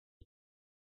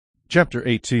Chapter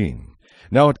 18.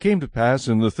 Now it came to pass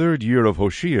in the 3rd year of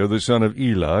Hoshea the son of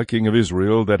Elah, king of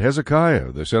Israel, that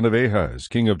Hezekiah the son of Ahaz,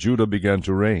 king of Judah, began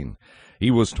to reign.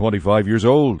 He was 25 years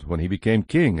old when he became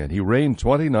king, and he reigned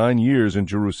 29 years in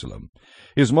Jerusalem.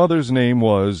 His mother's name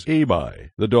was Abi,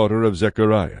 the daughter of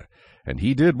Zechariah. And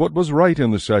he did what was right in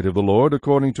the sight of the Lord,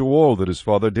 according to all that his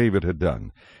father David had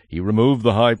done. He removed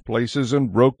the high places,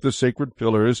 and broke the sacred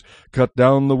pillars, cut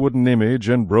down the wooden image,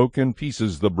 and broke in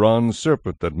pieces the bronze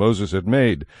serpent that Moses had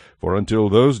made. For until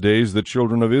those days the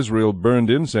children of Israel burned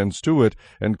incense to it,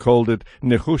 and called it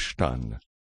Nehushtan.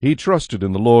 He trusted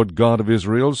in the Lord God of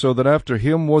Israel, so that after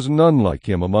him was none like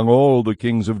him among all the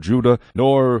kings of Judah,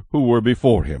 nor who were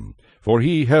before him. For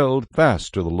he held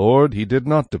fast to the Lord, he did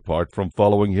not depart from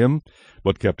following him,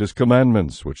 but kept his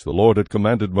commandments, which the Lord had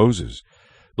commanded Moses.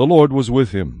 The Lord was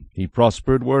with him, he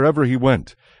prospered wherever he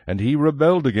went, and he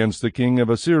rebelled against the king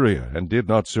of Assyria, and did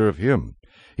not serve him.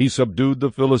 He subdued the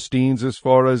Philistines as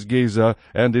far as Gaza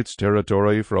and its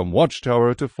territory, from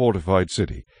watchtower to fortified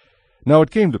city. Now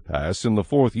it came to pass in the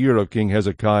 4th year of King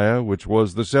Hezekiah, which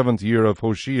was the 7th year of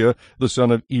Hoshea the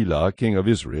son of Elah, king of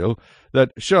Israel,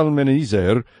 that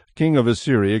Shalmaneser, king of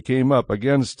Assyria, came up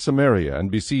against Samaria, and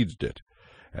besieged it.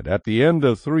 And at the end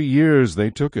of 3 years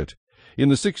they took it. In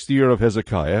the 6th year of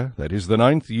Hezekiah, that is the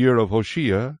 9th year of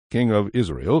Hoshea, king of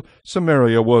Israel,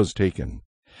 Samaria was taken.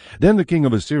 Then the king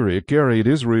of Assyria carried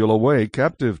Israel away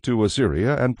captive to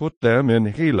Assyria, and put them in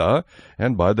Halah,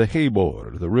 and by the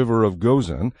Habor, the river of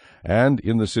Gozan, and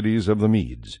in the cities of the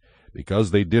Medes,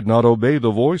 because they did not obey the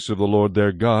voice of the Lord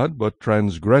their God, but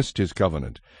transgressed his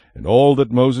covenant, and all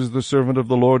that Moses the servant of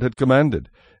the Lord had commanded,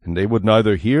 and they would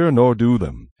neither hear nor do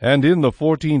them. And in the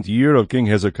 14th year of King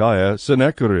Hezekiah,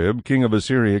 Sennacherib king of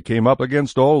Assyria came up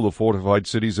against all the fortified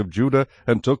cities of Judah,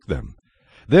 and took them.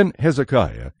 Then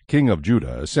Hezekiah king of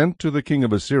Judah sent to the king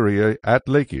of Assyria at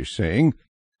Lachish, saying,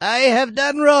 I have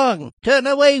done wrong. Turn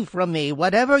away from me.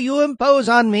 Whatever you impose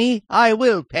on me, I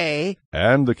will pay.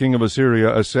 And the king of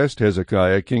Assyria assessed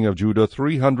Hezekiah king of Judah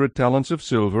 300 talents of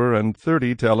silver, and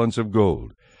 30 talents of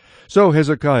gold. So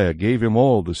Hezekiah gave him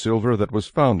all the silver that was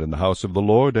found in the house of the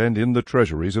Lord, and in the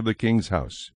treasuries of the king's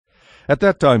house. At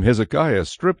that time Hezekiah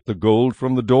stripped the gold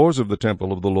from the doors of the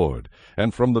temple of the Lord,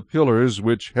 and from the pillars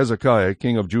which Hezekiah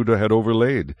king of Judah had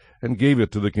overlaid, and gave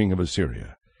it to the king of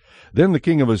Assyria. Then the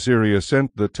king of Assyria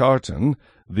sent the Tartan,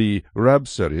 the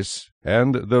Rabsaris,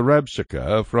 and the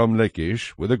Rabshakeh from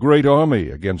Lachish with a great army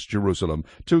against Jerusalem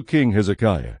to King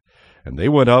Hezekiah. And they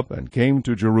went up and came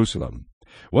to Jerusalem.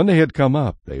 When they had come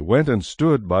up, they went and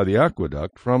stood by the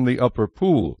aqueduct from the upper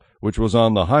pool, which was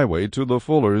on the highway to the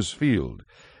fuller's field.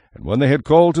 And when they had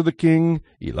called to the king,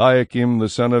 Eliakim the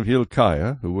son of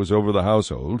Hilkiah, who was over the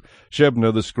household,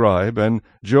 Shebna the scribe, and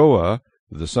Joah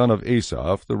the son of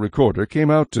Asaph the recorder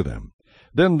came out to them.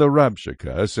 Then the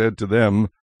Rabshakeh said to them,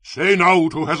 Say now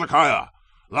to Hezekiah,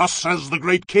 Thus says the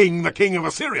great king, the king of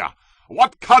Assyria,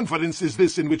 What confidence is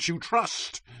this in which you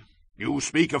trust? You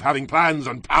speak of having plans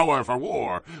and power for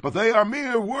war, but they are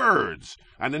mere words.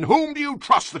 And in whom do you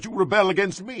trust that you rebel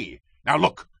against me? Now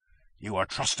look, you are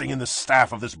trusting in the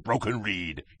staff of this broken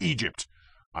reed, Egypt,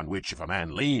 on which if a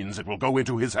man leans, it will go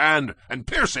into his hand and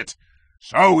pierce it.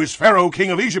 So is Pharaoh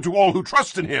king of Egypt to all who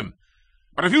trust in him.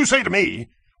 But if you say to me,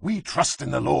 We trust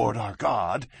in the Lord our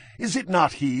God, is it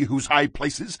not he whose high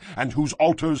places and whose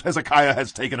altars Hezekiah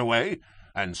has taken away,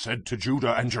 and said to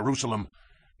Judah and Jerusalem,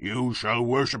 You shall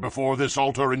worship before this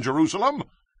altar in Jerusalem?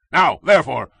 Now,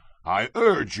 therefore, I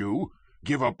urge you,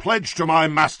 give a pledge to my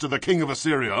master the king of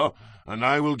Assyria, and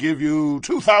I will give you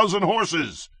 2,000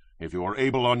 horses, if you are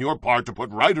able on your part to put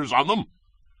riders on them.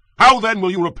 How then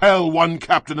will you repel one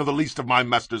captain of the least of my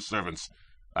master's servants,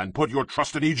 and put your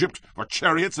trust in Egypt for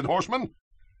chariots and horsemen?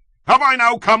 Have I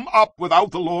now come up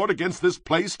without the Lord against this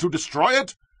place to destroy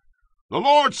it? The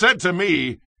Lord said to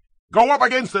me, Go up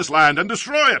against this land and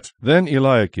destroy it. Then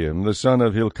Eliakim the son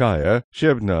of Hilkiah,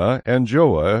 Shebna, and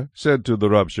Joah said to the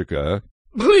Rabshakeh,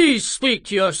 Please speak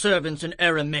to your servants in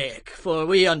Aramaic, for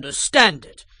we understand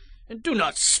it. And do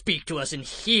not speak to us in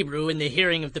Hebrew in the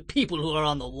hearing of the people who are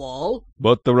on the wall.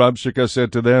 But the Rabshakeh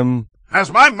said to them,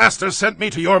 Has my master sent me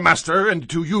to your master and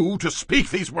to you to speak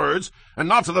these words, and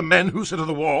not to the men who sit at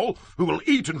the wall, who will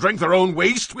eat and drink their own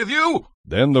waste with you?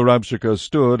 Then the Rabshakeh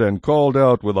stood and called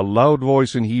out with a loud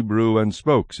voice in Hebrew, and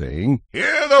spoke, saying,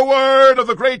 Hear the word of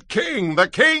the great king, the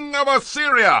king of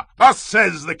Assyria. Thus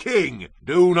says the king,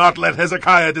 Do not let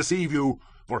Hezekiah deceive you,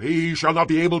 for he shall not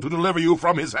be able to deliver you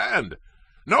from his hand.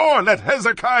 Nor let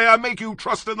Hezekiah make you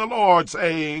trust in the Lord,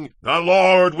 saying, The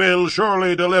Lord will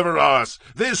surely deliver us.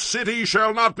 This city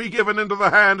shall not be given into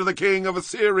the hand of the king of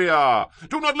Assyria.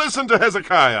 Do not listen to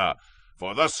Hezekiah,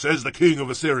 for thus says the king of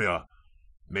Assyria,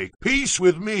 make peace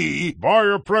with me, buy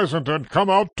a present and come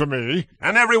out to me,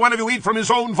 and every one of you eat from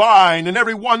his own vine, and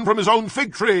every one from his own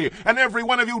fig tree, and every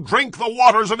one of you drink the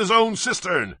waters of his own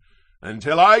cistern,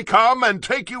 until I come and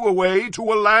take you away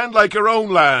to a land like your own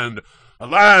land, a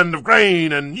land of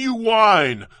grain and new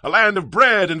wine, a land of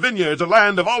bread and vineyards, a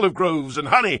land of olive groves and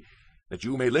honey, that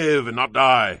you may live and not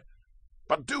die.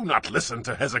 But do not listen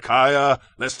to Hezekiah,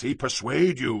 lest he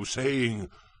persuade you, saying,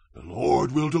 The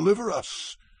Lord will deliver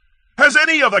us. Has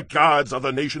any of the gods of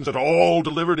the nations at all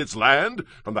delivered its land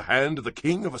from the hand of the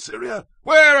king of Assyria?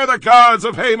 Where are the gods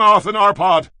of Hamath and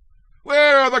Arpad?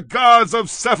 Where are the gods of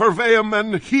Sepharvaim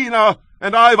and Hena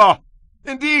and Ivah?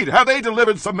 Indeed, have they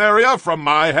delivered Samaria from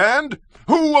my hand?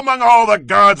 Who among all the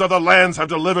gods of the lands have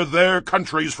delivered their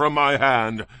countries from my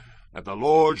hand, that the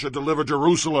Lord should deliver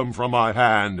Jerusalem from my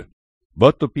hand?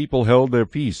 But the people held their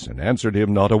peace, and answered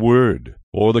him not a word.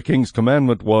 For the king's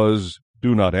commandment was,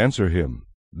 Do not answer him.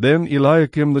 Then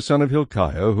Eliakim the son of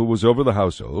Hilkiah, who was over the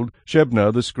household,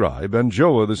 Shebna the scribe, and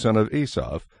Joah the son of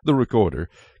Asaph, the recorder,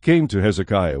 came to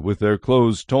Hezekiah with their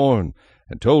clothes torn,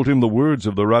 and told him the words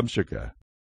of the Rabshakeh.